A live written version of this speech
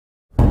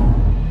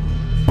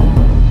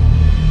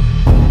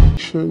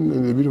contradiction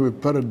and a bit of a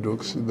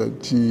paradox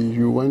that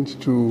you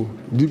want to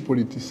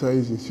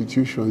depoliticize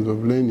institutions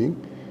of learning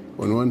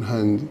on one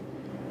hand,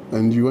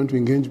 and you want to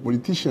engage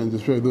politicians,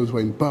 especially those who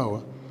are in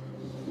power,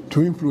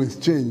 to influence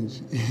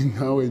change in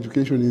how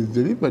education is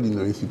delivered in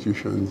our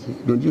institutions.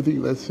 Don't you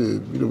think that's a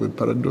bit of a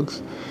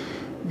paradox?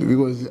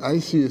 Because I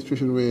see a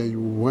situation where you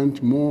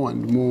want more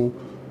and more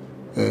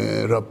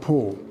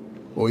rapport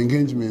or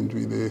engagement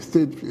with the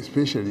state,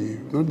 especially,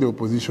 not the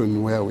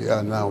opposition where we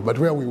are now, but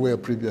where we were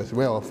previously,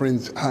 where our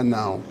friends are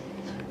now.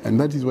 And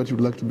that is what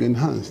you'd like to be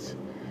enhanced.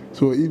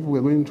 So if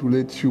we're going to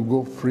let you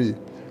go free,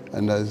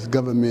 and as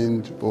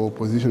government or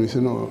opposition, we say,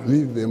 no,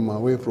 leave them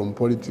away from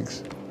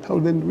politics, how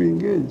then do we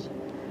engage?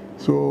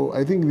 So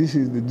I think this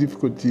is the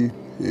difficulty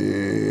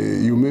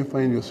you may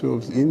find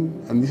yourselves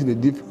in, and this is the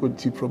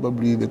difficulty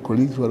probably the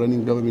colleagues who are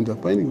running government are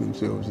finding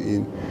themselves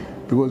in.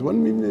 Because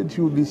one minute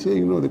you will be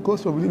saying, no, the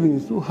cost of living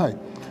is too high.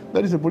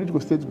 That is a political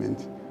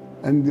statement.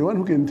 And the one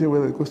who can tell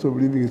whether the cost of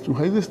living is too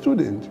high is the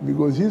student,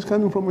 because he's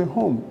coming from a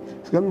home,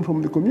 he's coming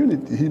from the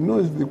community. He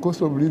knows the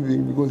cost of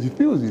living because he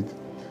feels it.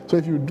 So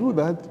if you do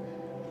that,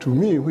 to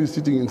me, who is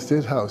sitting in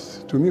State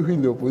House, to me, who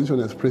is the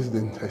opposition as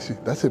president, I see,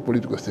 that's a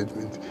political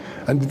statement.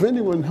 And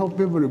depending on how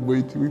favorable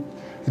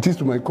it is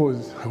to my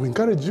cause, I will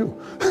encourage you.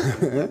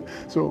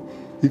 So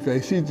if I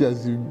see it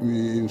as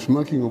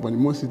smirking of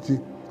animosity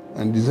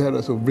and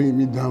desirous of bringing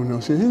me down, I'll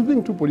say, he's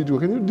being too political,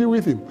 can you deal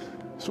with him?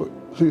 So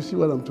you see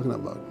what I'm talking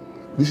about.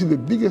 This is the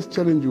biggest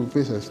challenge you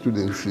face as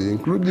students,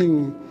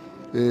 including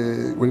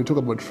when you talk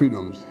about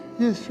freedoms.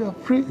 Yes, you are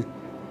free.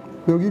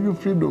 They'll give you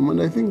freedom,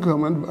 and I think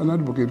I'm an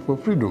advocate for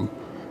freedom.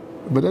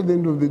 But at the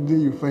end of the day,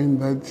 you find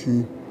that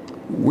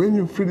when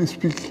you freely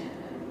speak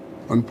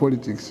on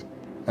politics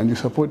and you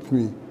support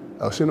me,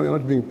 I'll say, no, you're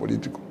not being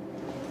political.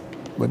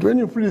 But when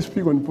you freely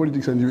speak on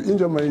politics and you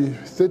injure my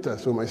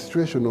status or my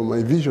situation or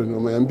my vision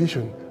or my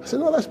ambition, I say,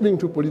 no, that's being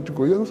too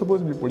political. You're not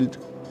supposed to be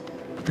political.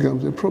 It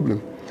becomes a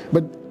problem.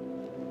 But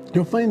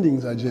your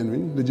findings are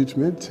genuine,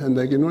 legitimate, and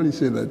I can only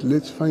say that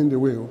let's find a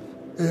way of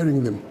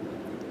airing them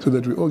so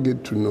that we all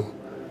get to know.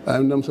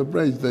 And I'm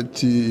surprised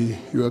that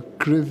you are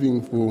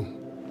craving for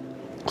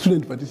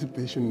student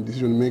participation in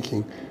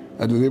decision-making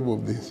at the level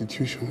of the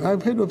institution.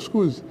 I've heard of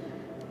schools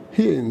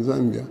here in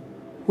Zambia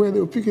where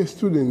they'll pick a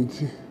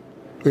student,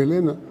 a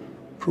learner,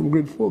 from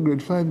grade 4,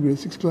 grade 5, grade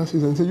 6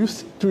 classes and say, you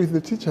sit with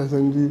the teachers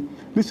and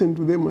listen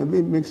to them and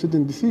they make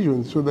certain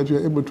decisions so that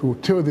you're able to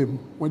tell them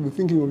what you're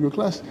thinking of your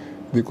class.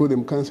 They call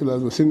them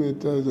counselors or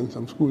senators in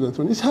some schools and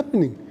so on. It's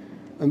happening.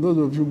 And those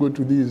of you who go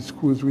to these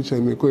schools which I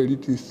may call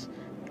elitists,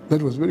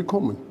 that was very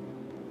common.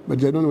 But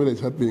I don't know whether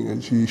it's happening at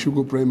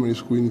Shugo Primary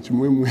School in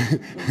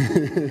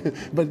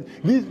Chimwemwe. But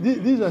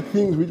these are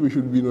things which we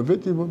should be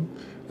innovative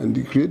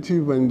and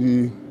creative and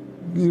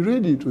be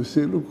ready to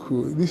say, look,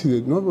 this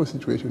is a novel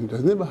situation. It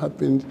has never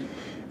happened.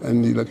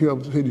 And like you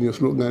have said in your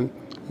slogan,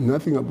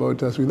 nothing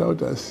about us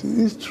without us.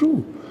 It's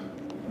true.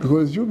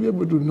 Because you'll be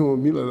able to know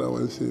meal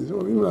allowances.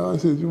 Oh, meal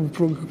allowances, you've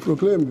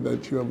proclaimed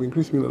that you have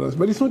increased meal allowances,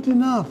 but it's not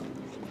enough.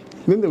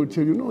 Then they will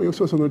tell you, no, it's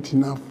also not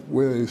enough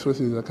where the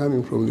resources are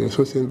coming from, the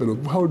resource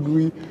envelope. How do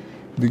we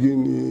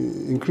begin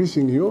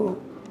increasing your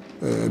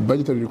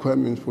budgetary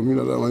requirements for meal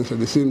allowance at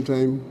the same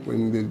time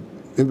when the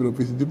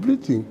envelope is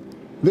depleting?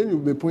 Then you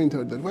may point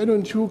out that, why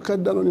don't you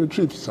cut down on your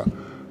trips, sir?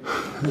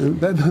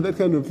 that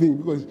kind of thing,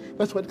 because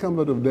that's what comes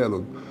out of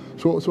dialogue.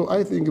 So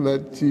I think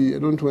that I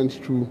don't want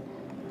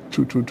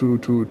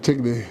to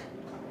take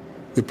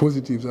the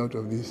positives out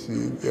of this.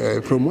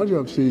 From what you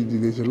have said,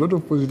 there's a lot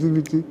of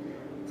positivity.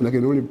 And I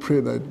can only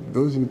pray that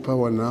those in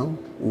power now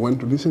want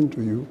to listen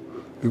to you,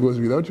 because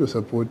without your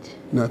support,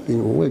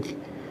 nothing will work.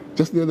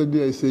 Just the other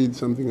day, I said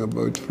something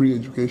about free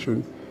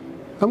education.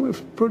 I'm a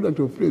product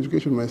of free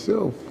education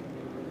myself.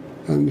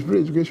 And free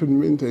education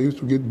meant I used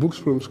to get books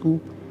from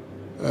school.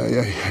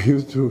 I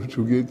used to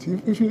get,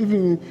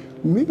 even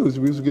meals,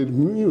 we used to get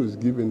meals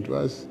given to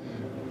us,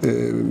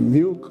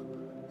 milk,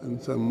 and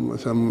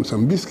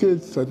some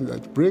biscuits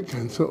at break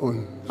and so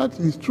on. That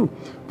is true.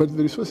 But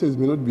the resources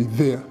may not be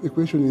there. The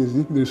question is,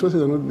 if the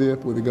resources are not there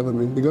for the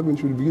government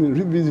should begin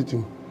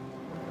revisiting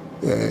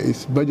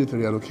its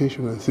budgetary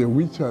allocation and say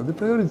which are the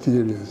priority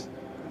areas.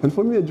 And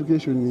for me,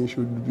 education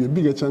should be a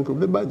bigger chunk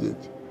of the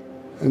budget.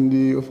 And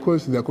of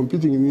course, there are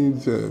competing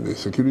needs, there's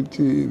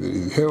security, there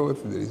is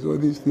health, there is all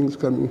these things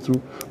coming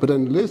through. But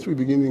unless we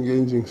begin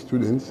engaging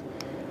students,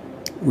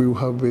 we will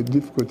have a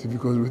difficulty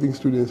because we think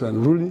students are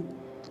unruly.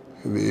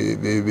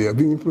 They are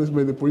being influenced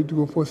by the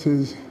political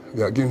forces,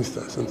 they are against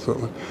us and so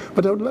on.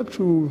 But I would like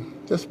to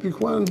just pick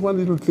one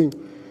little thing.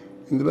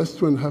 In the last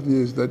 2.5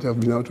 years that I've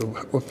been out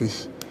of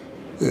office,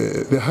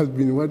 there has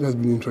been what has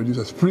been introduced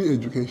as free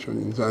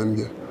education in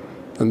Zambia.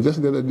 And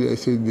just the other day I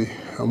said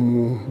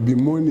I'm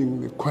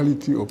bemoaning the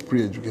quality of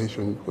free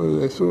education.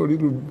 Because I saw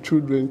little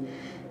children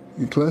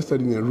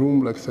clustered in a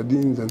room like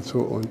sardines and so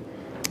on.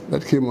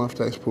 That came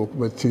after I spoke,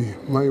 but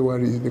my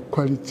worry is the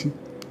quality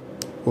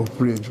of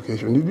free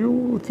education. Did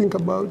you think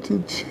about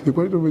it? The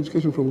quality of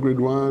education from grade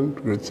 1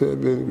 to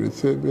grade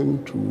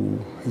 7 to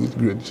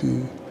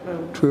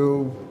grade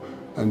 12,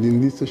 and in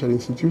these tertiary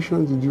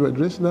institutions, did you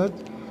address that?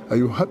 Are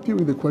you happy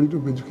with the quality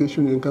of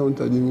education you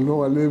encountered in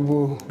lower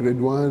level,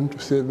 grade 1 to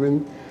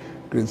 7,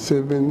 grade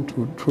 7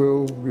 to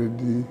 12,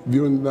 grade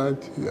beyond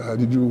that?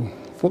 Did you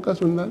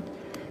focus on that?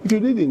 If you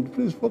didn't,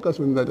 please focus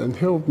on that and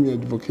help me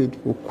advocate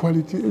for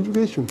quality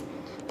education.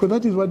 Because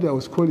that is what I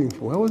was calling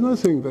for. I was not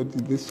saying that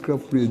this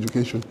scrap free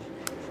education.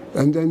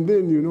 And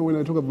then, you know, when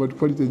I talk about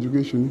quality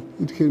education,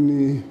 it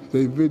can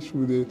divert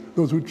to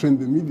those who train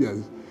the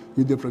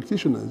media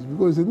practitioners.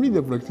 Because the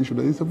media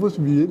practitioner is supposed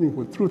to be aiming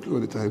for truth all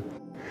the time.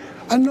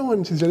 And no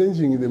one is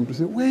challenging them to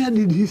say, where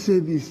did he say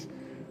this?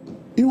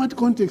 In what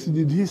context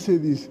did he say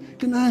this?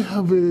 Can I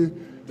have a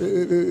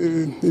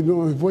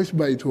voice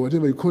bite or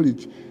whatever you call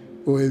it,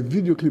 or a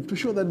video clip to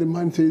show that the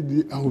man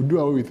said, I will do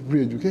away with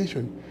free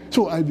education?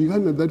 So I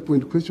began at that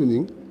point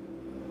questioning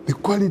the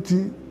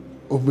quality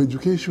of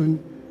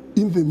education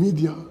in the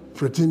media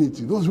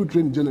fraternity, those who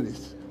train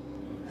journalists.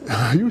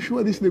 Are you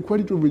sure this is the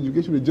quality of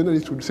education a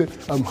journalist would say,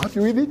 I'm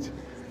happy with it?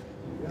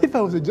 If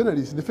I was a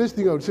journalist, the first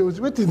thing I would say was,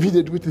 wait a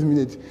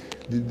minute.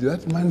 Did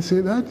that man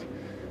say that?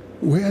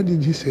 Where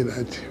did he say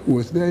that?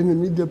 Was there any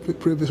media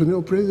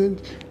personnel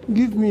present?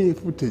 Give me a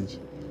footage.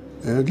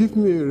 Give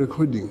me a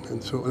recording,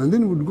 and so on. And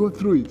then we'd go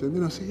through it, and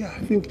then I'll say, yeah,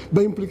 I think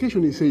by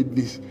implication he said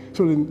this.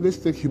 So then let's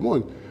take him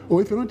on.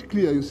 Or if you're not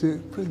clear, you say,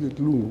 President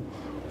Lungu,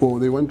 or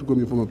they want to call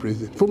me former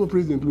president. Former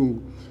President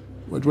Lungu,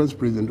 but once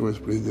president, always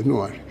president, no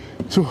worry.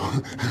 So,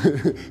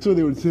 so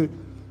they would say,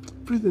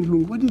 President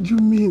Lungu, what did you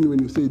mean when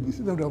you said this?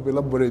 I would have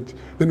elaborate.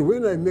 Then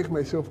when I make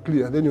myself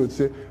clear, then you would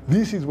say,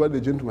 this is what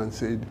the gentleman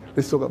said.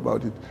 Let's talk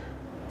about it.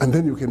 And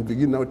then you can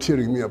begin now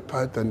tearing me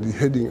apart and the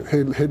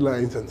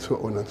headlines and so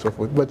on and so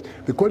forth. But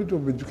the quality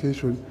of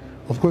education,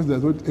 of course,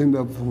 does not end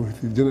up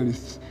with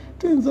journalists.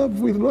 It ends up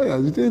with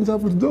lawyers. It ends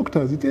up with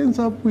doctors. It ends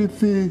up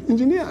with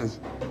engineers.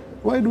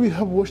 Why do we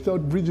have washed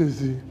out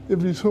bridges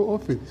every so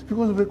often? It's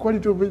because of the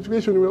quality of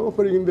education we're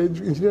offering in the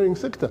engineering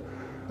sector.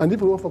 And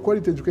if we offer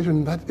quality education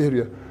in that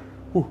area,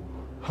 who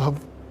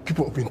have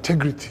people of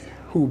integrity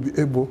who will be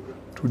able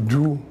to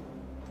do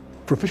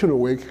professional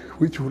work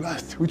which will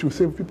last, which will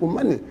save people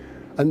money.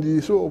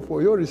 And so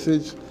for your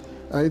research,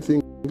 I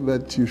think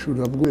that you should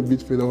have gone a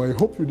bit further. I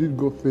hope you did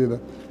go further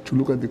to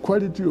look at the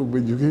quality of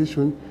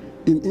education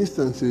in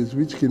instances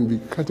which can be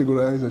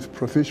categorized as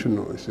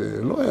professionals.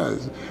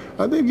 Lawyers,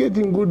 are they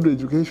getting good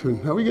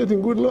education? Are we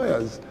getting good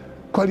lawyers?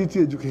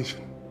 Quality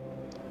education.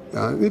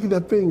 If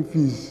they're paying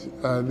fees,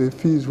 are the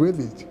fees worth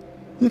it?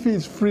 If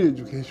it's free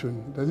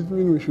education, does it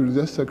mean we should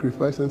just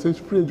sacrifice and say it's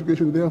free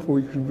education, therefore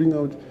we should bring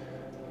out,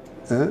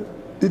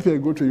 if I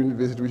go to a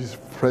university which is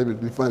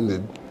privately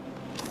funded,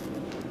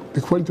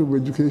 the quality of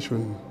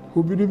education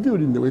will be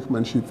reviewed in the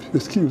workmanship, the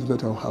skills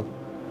that I'll have.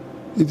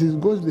 It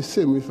goes the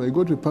same if I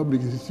go to a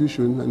public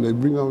institution and I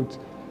bring out,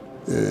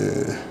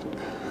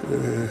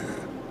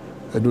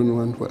 I don't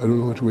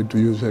know what word to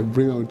use, I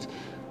bring out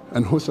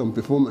an wholesome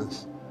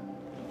performance.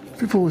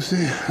 People will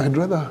say, I'd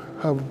rather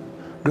have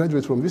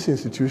graduates from this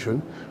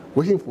institution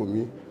working for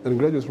me than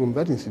graduates from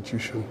that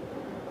institution.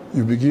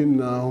 You begin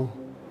now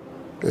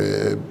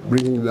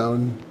bringing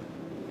down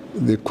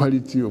the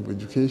quality of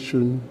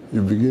education.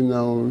 You begin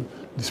now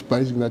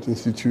despising that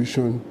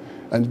institution.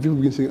 And people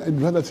begin saying,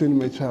 I'd rather send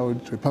my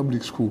child to a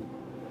public school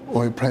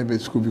or a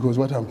private school because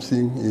what I'm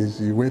seeing is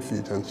worth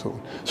it and so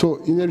on. So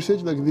in a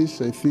research like this,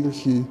 I think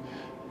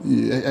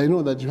I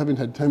know that you haven't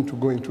had time to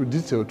go into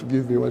detail to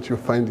give me what your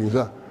findings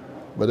are.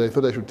 But I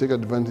thought I should take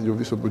advantage of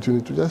this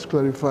opportunity to just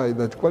clarify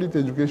that quality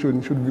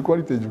education should be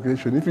quality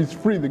education. If it's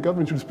free, the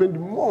government should spend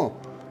more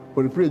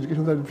on free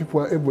education so that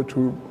people are able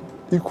to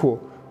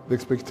equal the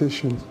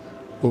expectations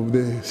of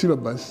the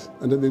syllabus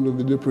and at the end of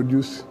the day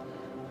produce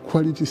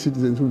quality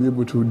citizens who will be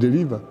able to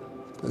deliver.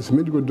 As a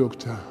medical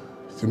doctor,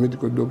 it's a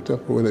medical doctor,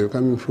 whether you're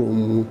coming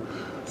from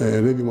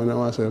Levi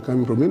Mwanawasa, you're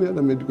coming from any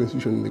other medical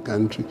institution in the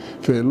country.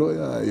 If you're a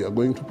lawyer, you're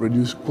going to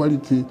produce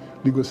quality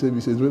legal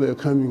services, whether you're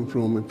coming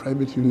from a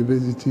private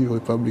university or a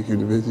public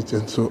university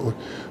and so on.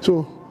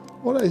 So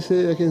all I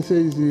can say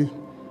is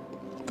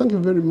thank you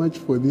very much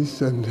for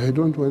this, and I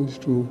don't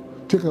want to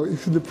take away.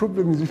 The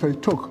problem is if I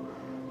talk,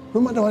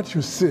 no matter what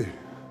you say,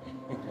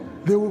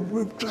 they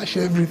will trash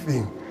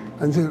everything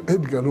and say,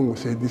 Edgar Lungu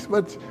said this.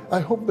 But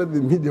I hope that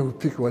the media will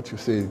pick what you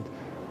said.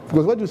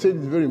 Because what you said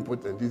is very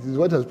important. It is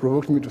what has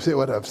provoked me to say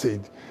what I've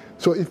said.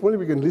 So if only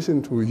we can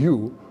listen to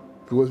you,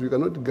 because we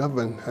cannot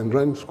govern and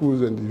run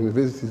schools and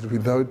universities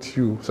without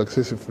you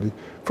successfully,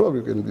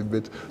 probably can be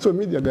better. So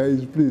media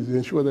guys, please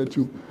ensure that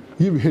you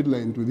give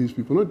headline to these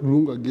people, not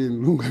Lungu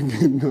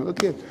again.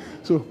 Okay.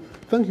 So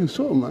thank you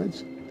so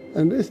much.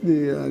 And that's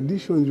the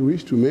additions you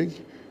wish to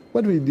make.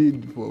 What we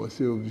did for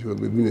ourselves, we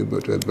have been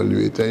able to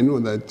evaluate. I know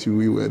that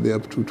we were there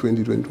up to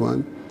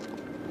 2021.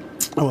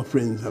 Our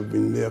friends have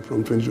been there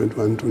from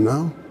 2021 to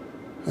now,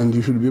 and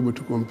you should be able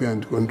to compare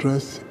and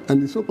contrast.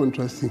 And it's so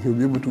contrasting, you'll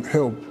be able to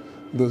help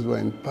those who are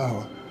in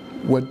power,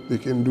 what they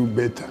can do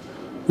better,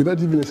 without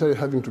even necessarily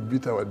having to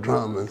beat our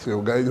drum and say,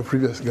 oh, guys, the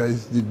previous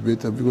guys did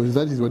better, because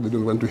that is what they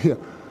don't want to hear.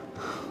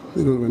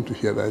 They don't want to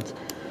hear that.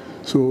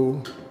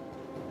 So,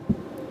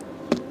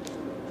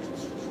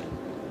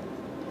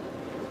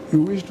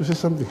 You wish to say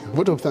something?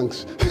 Vote of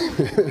thanks.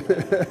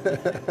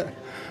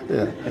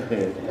 Yeah.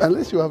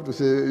 Unless you have to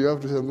say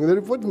something. The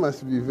report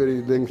must be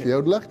very lengthy. I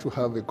would like to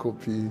have a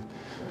copy.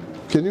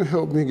 Can you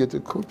help me get a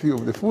copy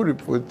of the full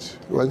report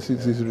once it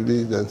is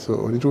released and so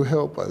on? It will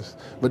help us.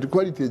 But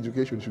quality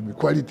education should be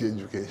quality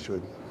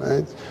education,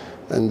 right?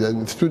 And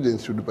then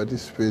students should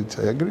participate.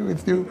 I agree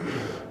with you.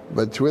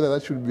 But whether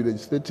that should be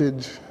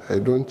legislated, I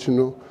don't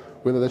know.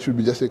 Whether that should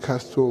be just a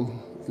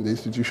custom in the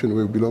institution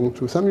we belong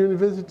to. Some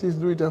universities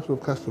do it out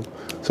of custom.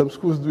 Some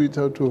schools do it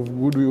out of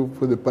goodwill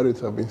for the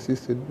parents have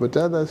insisted, but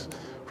others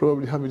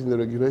probably have it in the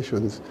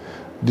regulations.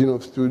 Dean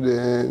of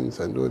students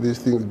and all these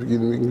things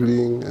begin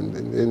mingling, and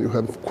then you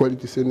have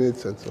quality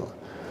senates and so on.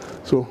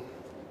 So,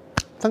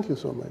 thank you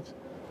so much.